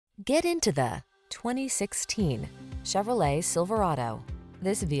Get into the 2016 Chevrolet Silverado.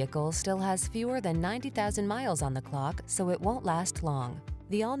 This vehicle still has fewer than 90,000 miles on the clock, so it won't last long.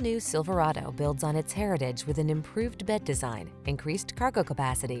 The all-new Silverado builds on its heritage with an improved bed design, increased cargo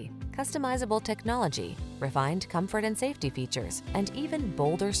capacity, customizable technology, refined comfort and safety features, and even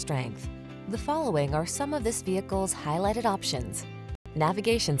bolder strength. The following are some of this vehicle's highlighted options: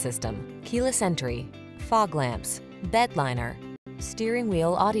 navigation system, keyless entry, fog lamps, bed liner, steering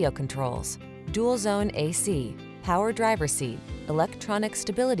wheel audio controls, dual zone AC, power driver seat, electronic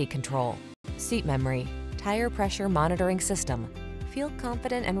stability control, seat memory, tire pressure monitoring system. Feel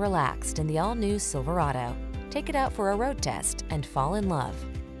confident and relaxed in the all-new Silverado. Take it out for a road test and fall in love.